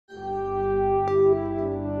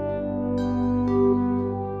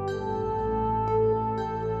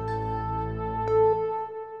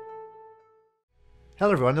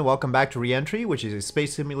Hello everyone and welcome back to Reentry, which is a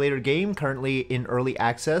space simulator game currently in early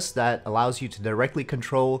access that allows you to directly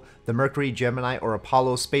control the Mercury, Gemini, or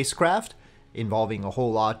Apollo spacecraft, involving a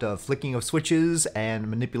whole lot of flicking of switches and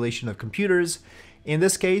manipulation of computers. In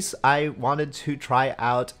this case, I wanted to try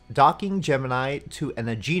out docking Gemini to an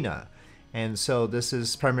Agena. And so this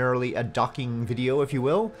is primarily a docking video, if you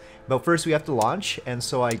will. But first we have to launch, and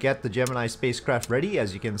so I get the Gemini spacecraft ready,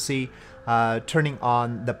 as you can see, turning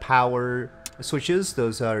on the power switches.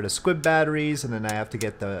 Those are the squib batteries, and then I have to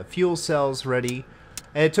get the fuel cells ready.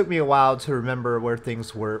 And it took me a while to remember where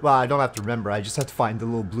things were. Well, I don't have to remember, I just have to find the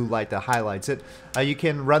little blue light that highlights it. You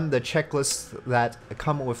can run the checklists that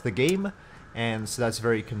come with the game, and so that's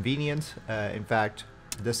very convenient. In fact,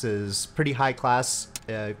 this is pretty high class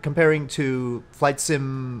comparing to flight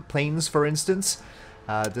sim planes, for instance.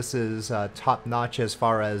 This is top notch as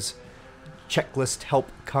far as checklist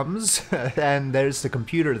help comes. And there's the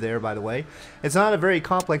computer there, by the way. It's not a very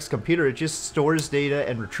complex computer, it just stores data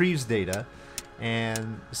and retrieves data,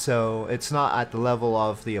 and so it's not at the level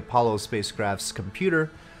of the Apollo spacecraft's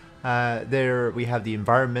computer. There we have the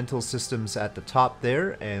environmental systems at the top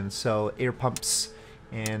there, and so air pumps,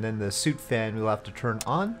 and then the suit fan we'll have to turn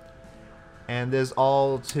on. And there's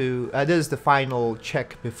all to this is the final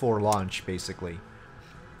check before launch, basically.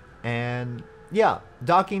 And yeah,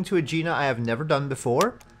 docking to Agena I have never done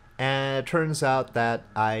before, and it turns out that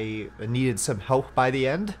I needed some help by the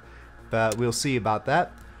end, but we'll see about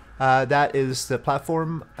that. That is the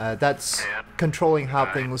platform, that's controlling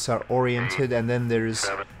how things are oriented, and then there's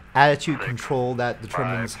attitude control that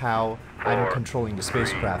determines how I'm controlling the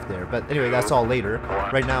spacecraft there. But anyway, that's all later.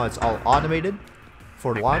 Right now it's all automated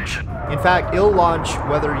for launch. In fact, it'll launch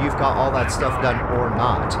whether you've got all that stuff done or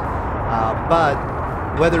not. But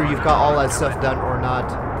whether you've got all that stuff done or not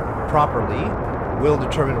properly will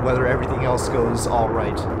determine whether everything else goes all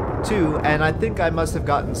right too. And I think I must have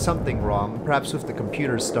gotten something wrong, perhaps with the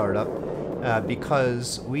computer startup,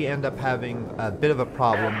 because we end up having a bit of a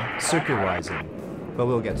problem circularizing. But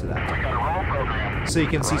we'll get to that. So you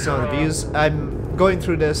can see some of the views. I'm going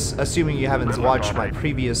through this assuming you haven't watched my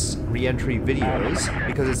previous Reentry videos,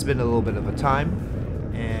 because it's been a little bit of a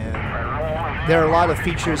time, and there are a lot of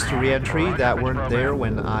features to Reentry that weren't there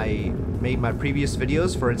when I made my previous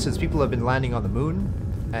videos. For instance, people have been landing on the moon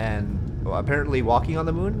and apparently walking on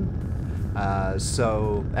the moon.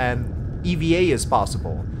 And EVA is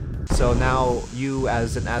possible. So now you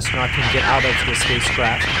as an astronaut can get out of the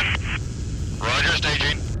spacecraft. Roger,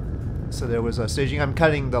 staging. So there was a staging. I'm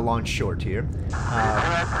cutting the launch short here. And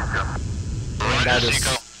that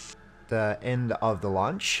is the end of the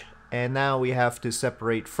launch. And now we have to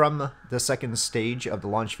separate from the second stage of the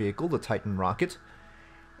launch vehicle, the Titan rocket.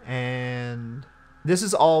 And this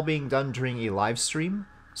is all being done during a live stream,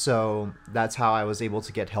 so that's how I was able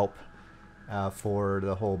to get help for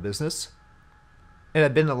the whole business. It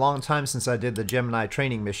had been a long time since I did the Gemini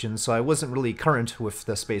training mission, so I wasn't really current with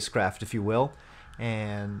the spacecraft, if you will.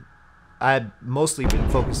 And I'd mostly been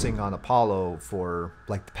focusing on Apollo for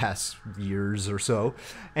like the past years or so.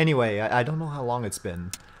 Anyway, I don't know how long it's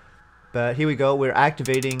been. But here we go, we're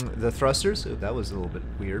activating the thrusters. Ooh, that was a little bit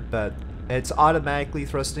weird, but it's automatically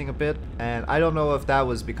thrusting a bit, and I don't know if that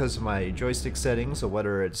was because of my joystick settings or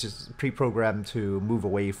whether it's just pre-programmed to move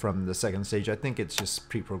away from the second stage. I think it's just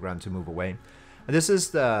pre-programmed to move away. And this is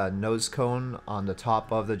the nose cone on the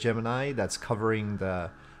top of the Gemini that's covering the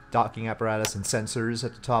docking apparatus and sensors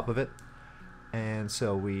at the top of it. And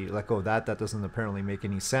so we let go of that. That doesn't apparently make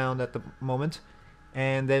any sound at the moment.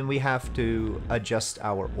 And then we have to adjust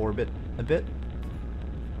our orbit a bit.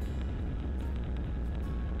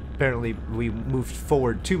 Apparently we moved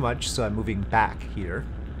forward too much, so I'm moving back here.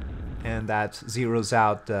 And that zeroes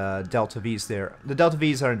out the delta V's there. The delta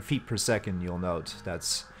V's are in feet per second, you'll note.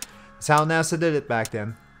 That's how NASA did it back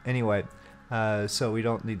then. Anyway, so we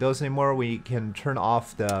don't need those anymore. We can turn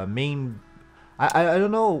off the main... I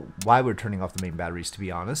don't know why we're turning off the main batteries, to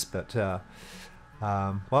be honest, but...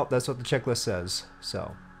 well, that's what the checklist says,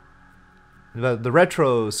 so. The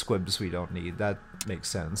retro squibs we don't need, that makes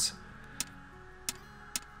sense.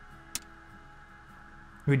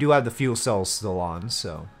 We do have the fuel cells still on,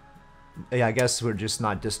 so. Yeah, I guess we're just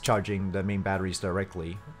not discharging the main batteries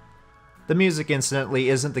directly. The music, incidentally,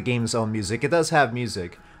 isn't the game's own music. It does have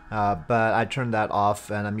music, but I turned that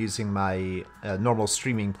off, and I'm using my normal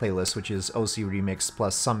streaming playlist, which is OC Remix,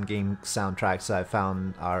 plus some game soundtracks I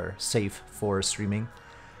found are safe for streaming.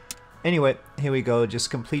 Anyway, here we go,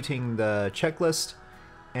 just completing the checklist,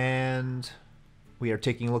 and we are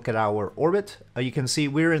taking a look at our orbit. You can see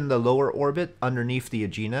we're in the lower orbit underneath the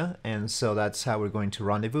Agena, and so that's how we're going to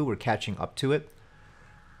rendezvous. We're catching up to it.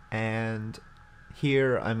 And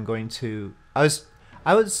here I'm going to...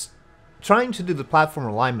 I was trying to do the platform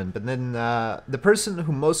alignment, but then the person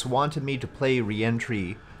who most wanted me to play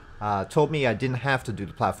Reentry told me I didn't have to do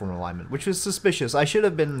the platform alignment, which was suspicious. I should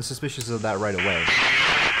have been suspicious of that right away.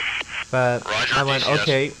 But Roger, I went, DCS.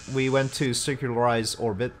 okay, we went to circularize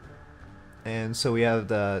orbit, and so we have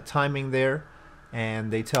the timing there,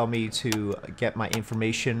 and they tell me to get my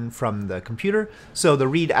information from the computer. So the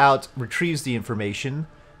readout retrieves the information,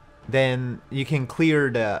 then you can clear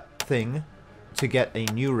the thing to get a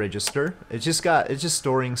new register. It's just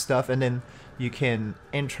storing stuff, and then you can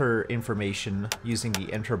enter information using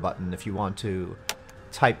the enter button if you want to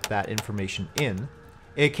type that information in.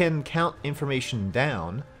 It can count information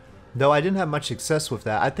down, though I didn't have much success with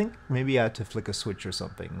that. I think maybe I had to flick a switch or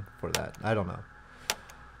something for that. I don't know.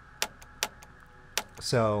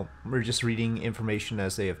 So we're just reading information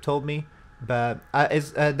as they have told me. But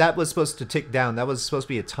that was supposed to tick down. That was supposed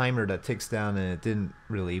to be a timer that ticks down, and it didn't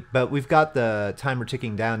really. But we've got the timer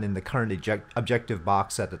ticking down in the current objective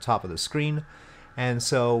box at the top of the screen. And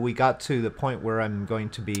so we got to the point where I'm going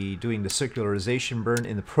to be doing the circularization burn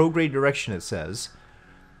in the prograde direction, it says.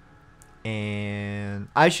 And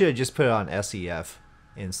I should have just put it on SEF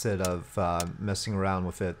instead of messing around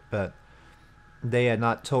with it. But they had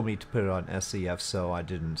not told me to put it on SEF, so I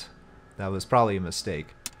didn't. That was probably a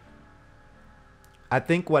mistake. I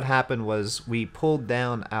think what happened was we pulled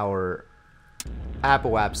down our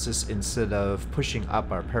apoapsis instead of pushing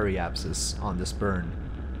up our periapsis on this burn.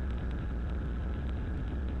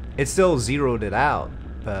 It still zeroed it out,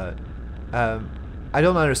 but I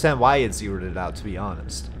don't understand why it zeroed it out, to be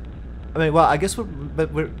honest. I mean, well, I guess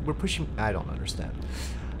we're pushing. I don't understand.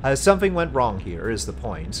 Something went wrong here, is the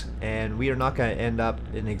point, and we are not going to end up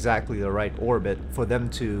in exactly the right orbit for them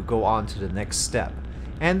to go on to the next step,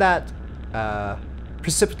 and that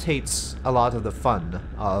precipitates a lot of the fun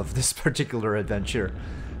of this particular adventure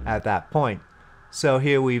at that point. So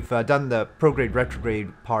here we've done the prograde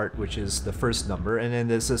retrograde part, which is the first number, and then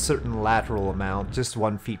there's a certain lateral amount, just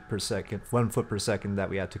 1 foot per second that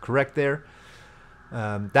we had to correct there.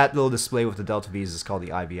 That little display with the delta V's is called the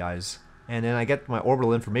IVIs. And then I get my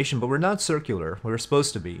orbital information, but we're not circular. We're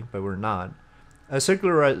supposed to be, but we're not.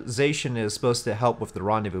 Circularization is supposed to help with the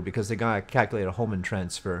rendezvous because they're going to calculate a Hohmann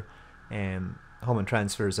transfer, and Hohmann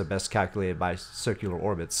transfers are best calculated by circular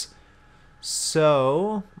orbits.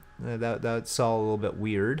 So that's all a little bit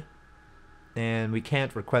weird, and we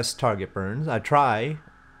can't request target burns. I try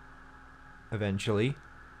eventually,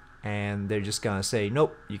 and they're just gonna say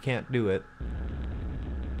nope, you can't do it.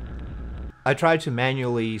 I tried to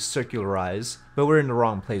manually circularize, but we're in the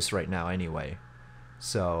wrong place right now anyway,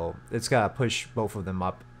 so it's gotta push both of them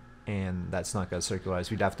up, and that's not gonna circularize.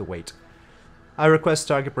 We'd have to wait. I request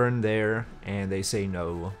target burn there, and they say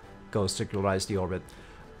no, go circularize the orbit.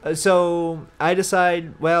 So I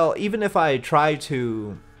decide, well, even if I try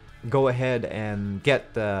to go ahead and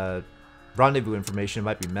get the rendezvous information, it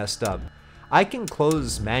might be messed up. I can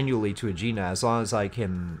close manually to Agena as long as I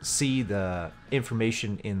can see the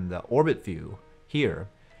information in the orbit view here.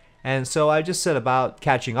 And so I just set about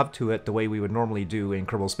catching up to it the way we would normally do in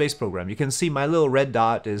Kerbal Space Program. You can see my little red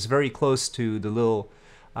dot is very close to the little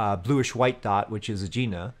bluish white dot, which is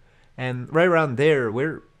Agena. And right around there,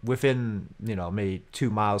 we're within, you know, maybe 2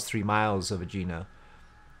 miles, 3 miles of Agena.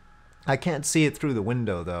 I can't see it through the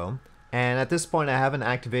window though. And at this point I haven't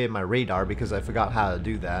activated my radar because I forgot how to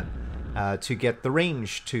do that. To get the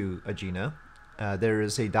range to Agena, there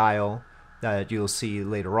is a dial that you'll see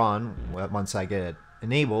later on, once I get it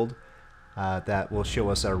enabled, that will show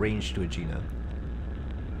us our range to Agena.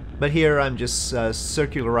 But here I'm just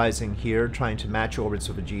circularizing here, trying to match orbits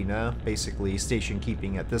with Agena, basically station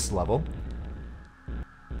keeping at this level.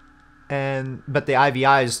 But the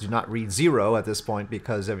IVIs do not read 0 at this point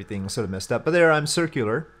because everything's sort of messed up. But there I'm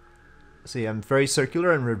circular. See, I'm very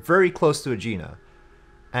circular and we're very close to Agena.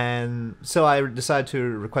 And so I decided to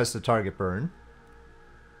request a target burn.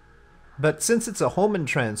 But since it's a Hohmann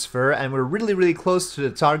transfer and we're really, really close to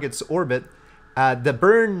the target's orbit, the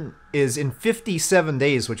burn is in 57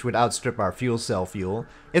 days, which would outstrip our fuel cell fuel.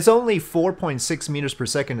 It's only 4.6 meters per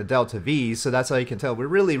second to delta V, so that's how you can tell we're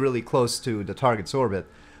really, really close to the target's orbit.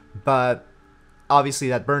 But obviously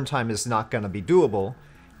that burn time is not going to be doable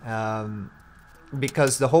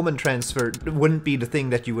because the Hohmann transfer wouldn't be the thing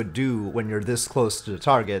that you would do when you're this close to the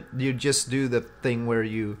target. You just do the thing where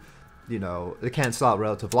you know, cancel out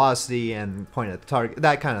relative velocity and point at the target,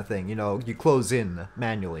 that kind of thing. You know, you close in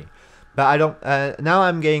manually. But I don't. Now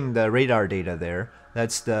I'm getting the radar data there.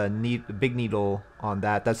 That's the big needle on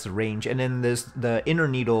that. That's the range, and then there's the inner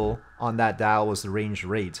needle on that dial was the range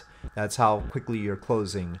rate. That's how quickly you're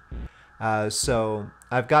closing. So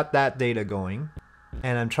I've got that data going,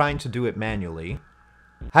 and I'm trying to do it manually.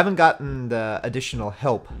 Haven't gotten the additional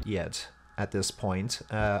help yet at this point.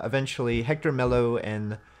 Eventually, Hector Mello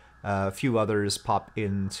and a few others pop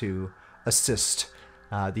in to assist.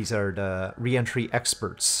 These are the reentry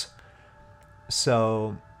experts.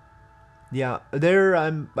 So, yeah,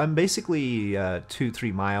 I'm basically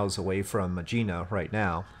 2-3 miles away from Agena right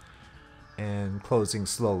now, and closing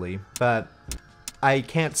slowly. But I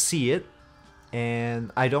can't see it,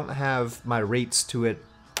 and I don't have my rates to it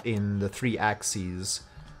in the 3 axes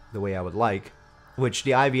the way I would like, which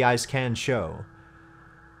the IVIs can show.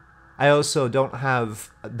 I also don't have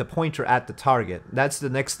the pointer at the target. That's the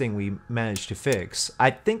next thing we managed to fix. I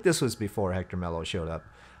think this was before Hector Mello showed up.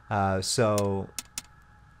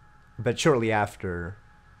 But shortly after,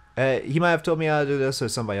 he might have told me how to do this, or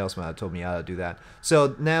somebody else might have told me how to do that.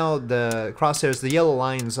 So now the crosshairs, the yellow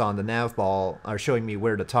lines on the nav ball are showing me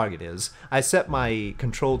where the target is. I set my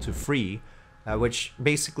control to free, which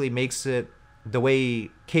basically makes it the way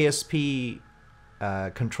KSP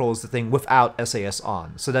controls the thing without SAS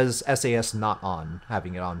on. So that is SAS not on,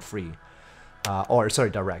 having it on free.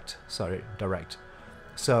 Direct. Sorry, direct.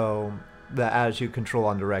 So the attitude control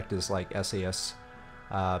on direct is like SAS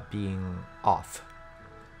being off.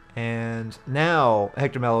 And now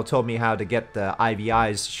Hector Mello told me how to get the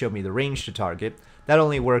IVIs to show me the range to target. That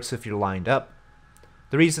only works if you're lined up.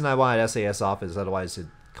 The reason I wanted SAS off is otherwise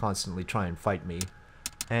it'd constantly try and fight me.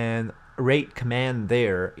 And rate command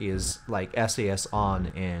there is like SAS on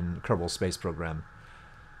in Kerbal Space Program.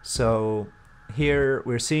 So here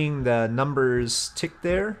we're seeing the numbers tick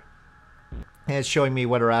there, and it's showing me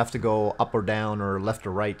whether I have to go up or down or left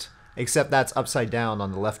or right, except that's upside down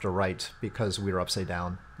on the left or right because we're upside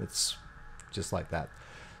down. It's just like that.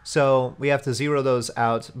 So we have to zero those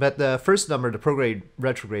out, but the first number, the prograde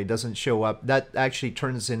retrograde, doesn't show up. That actually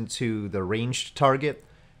turns into the ranged target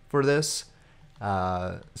for this.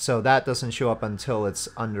 So that doesn't show up until it's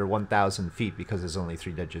under 1,000 feet because it's only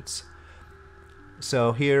 3 digits.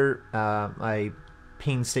 So here, I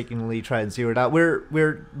painstakingly try and zero it out.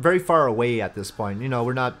 We're very far away at this point. You know,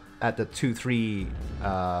 we're not at the 2-3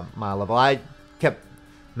 mile level. I kept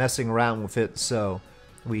messing around with it, so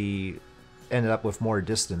we ended up with more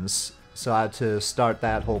distance. So I had to start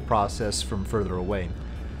that whole process from further away.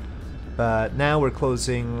 But now we're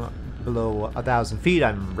closing below 1,000 feet.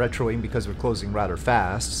 I'm retroing because we're closing rather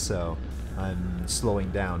fast, so I'm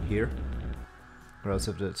slowing down here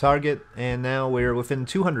relative to the target. And now we're within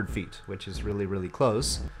 200 feet, which is really, really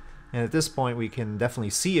close. And at this point, we can definitely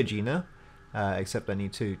see Agena, except I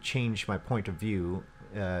need to change my point of view.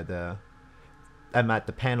 I'm at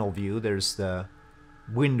the panel view. There's the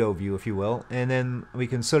window view, if you will, and then we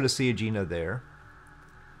can sort of see Agena there.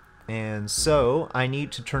 And so I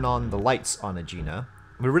need to turn on the lights on Agena.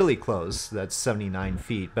 We're really close. That's 79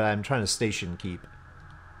 feet, but I'm trying to station keep.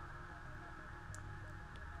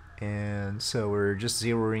 And so we're just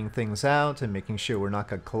zeroing things out and making sure we're not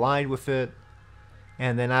going to collide with it.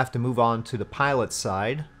 And then I have to move on to the pilot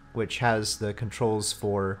side, which has the controls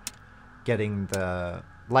for getting the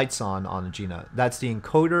lights on Agena. That's the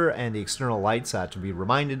encoder and the external lights. I have to be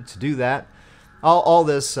reminded to do that. All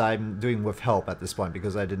this I'm doing with help at this point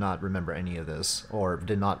because I did not remember any of this, or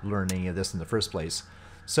did not learn any of this in the first place.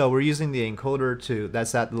 So we're using the encoder to,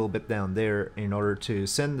 that's that little bit down there, in order to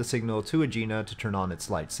send the signal to Agena to turn on its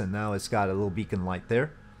lights. And now it's got a little beacon light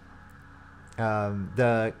there.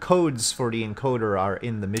 The codes for the encoder are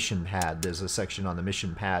in the mission pad. There's a section on the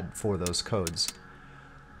mission pad for those codes.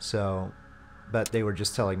 So, but they were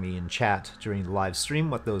just telling me in chat during the live stream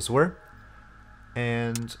what those were.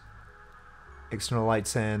 And external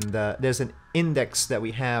lights, and there's an index that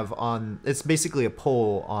we have on, it's basically a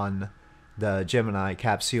pole on the Gemini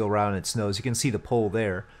capsule around its nose. You can see the pole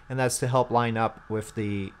there, and that's to help line up with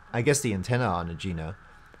the, I guess, the antenna on Agena.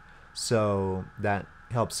 So that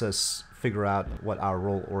helps us figure out what our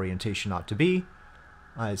roll orientation ought to be.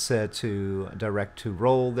 I said to direct to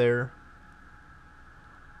roll there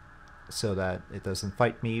so that it doesn't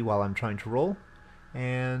fight me while I'm trying to roll.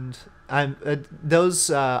 And I'm those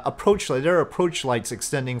approach lights, there are approach lights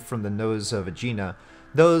extending from the nose of Agena.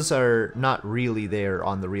 Those are not really there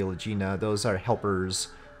on the real Agena. Those are helpers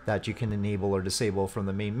that you can enable or disable from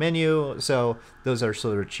the main menu. So those are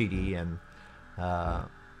sort of cheaty, and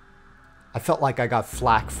I felt like I got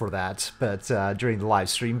flack for that, but during the live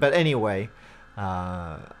stream. But anyway,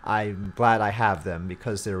 I'm glad I have them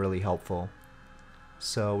because they're really helpful.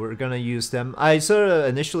 So we're gonna use them. I sort of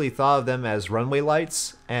initially thought of them as runway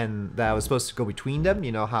lights, and that I was supposed to go between them.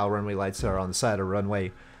 You know how runway lights are on the side of a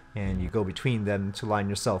runway, and you go between them to line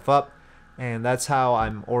yourself up. And that's how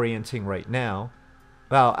I'm orienting right now.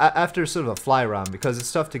 Well, after sort of a fly around, because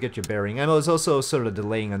it's tough to get your bearing. And I was also sort of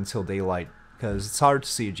delaying until daylight, because it's hard to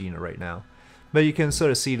see Agena right now. But you can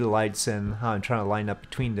sort of see the lights and how I'm trying to line up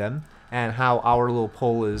between them, and how our little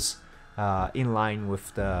pole is in line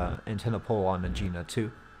with the antenna pole on Agena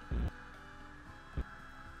too.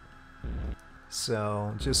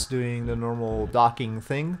 So just doing the normal docking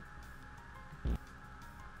thing.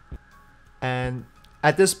 And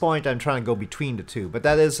at this point I'm trying to go between the two, but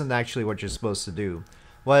that isn't actually what you're supposed to do.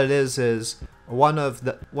 What it is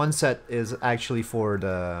one set is actually for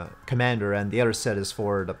the commander and the other set is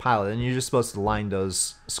for the pilot, and you're just supposed to line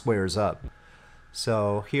those squares up.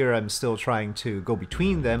 So here I'm still trying to go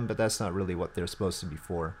between them, but that's not really what they're supposed to be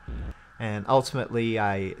for. And ultimately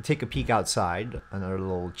I take a peek outside, another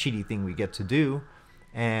little cheaty thing we get to do,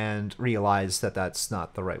 and realize that that's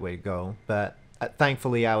not the right way to go. But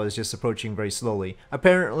thankfully I was just approaching very slowly.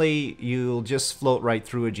 Apparently you'll just float right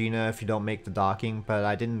through Agena if you don't make the docking, but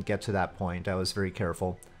I didn't get to that point. I was very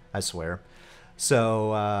careful, I swear.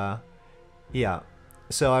 So yeah,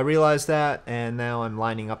 so I realized that, and now I'm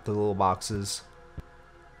lining up the little boxes.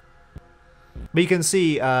 But you can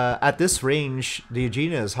see at this range the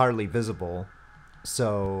Agena is hardly visible,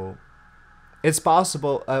 so it's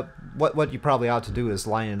possible. What you probably ought to do is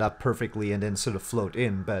line it up perfectly and then sort of float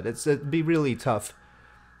in, but it'd be really tough.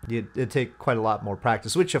 It'd take quite a lot more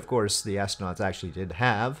practice, which of course the astronauts actually did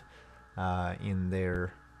have in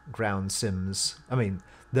their ground sims. I mean,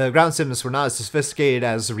 the ground sims were not as sophisticated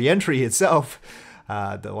as Reentry itself,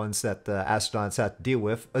 the ones that the astronauts had to deal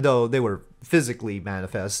with, although they were physically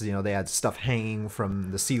manifest. You know, they had stuff hanging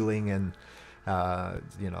from the ceiling and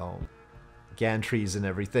you know, gantries and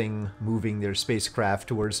everything, moving their spacecraft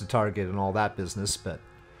towards the target and all that business. But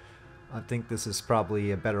I think this is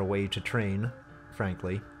probably a better way to train,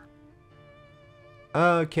 frankly.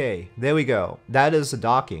 Okay, there we go. That is the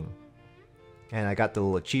docking. And I got the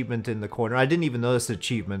little achievement in the corner. I didn't even notice the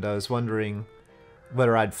achievement. I was wondering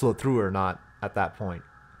whether I'd float through or not at that point.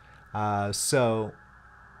 So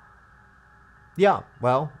yeah,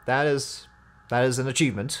 well, that is an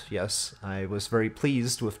achievement. Yes, I was very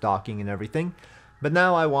pleased with docking and everything. But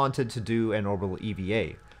now I wanted to do an orbital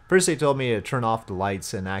EVA. First they told me to turn off the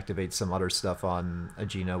lights and activate some other stuff on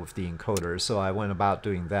Agena with the encoder, so I went about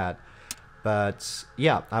doing that. But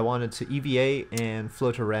yeah, I wanted to EVA and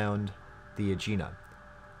float around the Agena.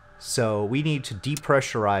 So we need to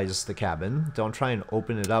depressurize the cabin. Don't try and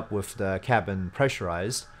open it up with the cabin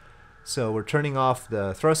pressurized. So we're turning off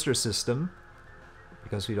the thruster system,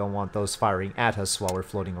 because we don't want those firing at us while we're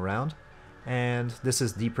floating around. And this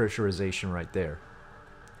is depressurization right there.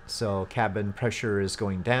 So cabin pressure is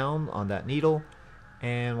going down on that needle,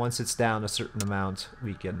 and once it's down a certain amount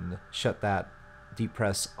we can shut that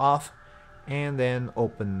depress off and then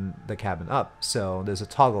open the cabin up. So there's a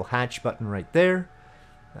toggle hatch button right there.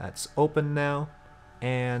 That's open now,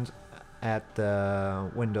 and at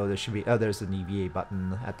the window there should be, oh, there's an EVA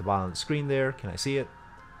button at the bottom of the screen there. Can I see it?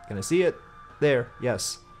 Can I see it? There,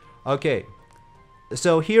 yes. Okay,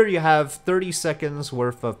 so here you have 30 seconds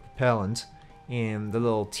worth of propellant in the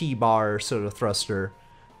little T-bar sort of thruster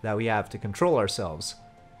that we have to control ourselves.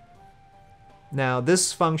 Now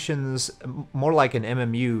this functions more like an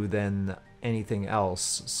MMU than anything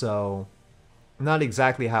else, so not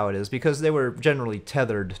exactly how it is, because they were generally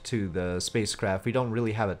tethered to the spacecraft. We don't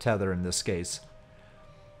really have a tether in this case.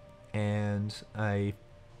 And I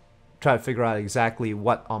try to figure out exactly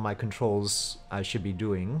what on my controls I should be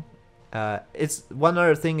doing. It's one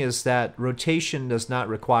other thing is that rotation does not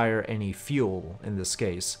require any fuel in this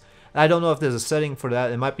case. I don't know if there's a setting for that.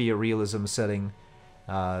 It might be a realism setting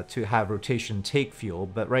to have rotation take fuel,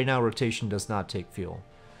 but right now rotation does not take fuel.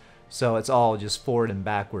 So it's all just forward and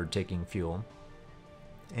backward taking fuel.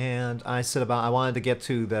 And I wanted to get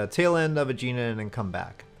to the tail end of Agena and then come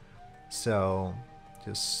back. So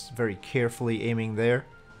just very carefully aiming there.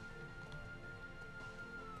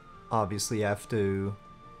 Obviously you have to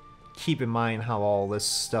keep in mind how all this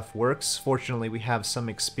stuff works. Fortunately we have some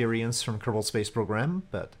experience from Kerbal Space Program,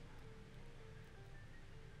 but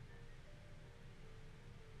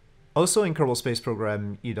also in Kerbal Space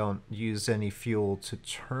Program you don't use any fuel to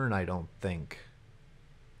turn, I don't think,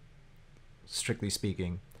 strictly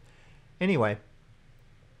speaking. Anyway,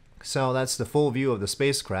 so that's the full view of the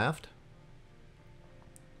spacecraft.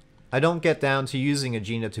 I don't get down to using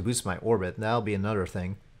Agena to boost my orbit. That'll be another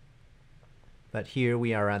thing. But here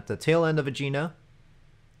we are at the tail end of Agena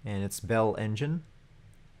and its Bell engine.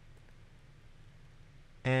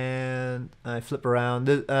 And I flip around.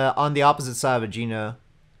 On the opposite side of Agena,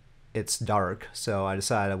 it's dark, so I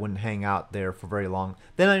decided I wouldn't hang out there for very long.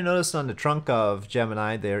 Then I noticed on the trunk of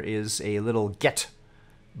Gemini there is a little get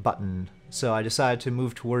button, so I decided to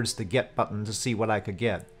move towards the get button to see what I could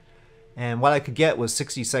get. And what I could get was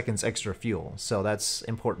 60 seconds extra fuel, so that's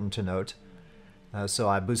important to note. So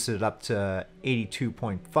I boosted it up to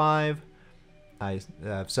 82.5.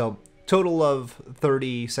 So total of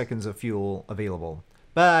 30 seconds of fuel available,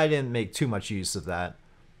 but I didn't make too much use of that.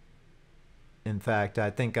 In fact,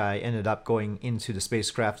 I think I ended up going into the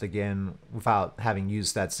spacecraft again without having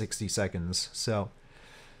used that 60 seconds. So,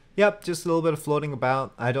 yep, just a little bit of floating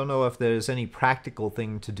about. I don't know if there's any practical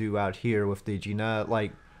thing to do out here with the Agena.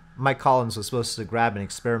 Like, Mike Collins was supposed to grab an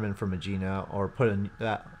experiment from Agena or put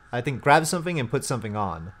I think grab something and put something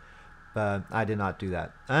on. But I did not do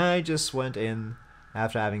that. I just went in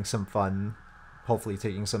after having some fun, hopefully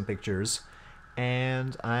taking some pictures,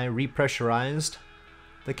 and I repressurized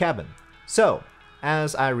the cabin. So,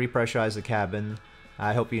 as I repressurize the cabin,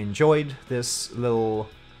 I hope you enjoyed this little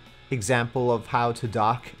example of how to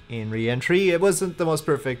dock in Reentry. It wasn't the most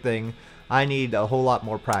perfect thing. I need a whole lot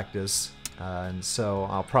more practice, and so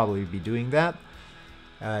I'll probably be doing that.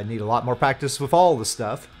 I need a lot more practice with all the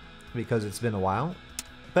stuff, because it's been a while.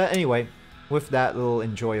 But anyway, with that little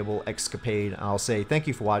enjoyable escapade, I'll say thank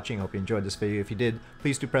you for watching. I hope you enjoyed this video. If you did,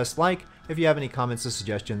 please do press like. If you have any comments or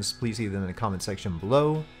suggestions, please leave them in the comment section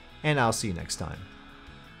below. And I'll see you next time.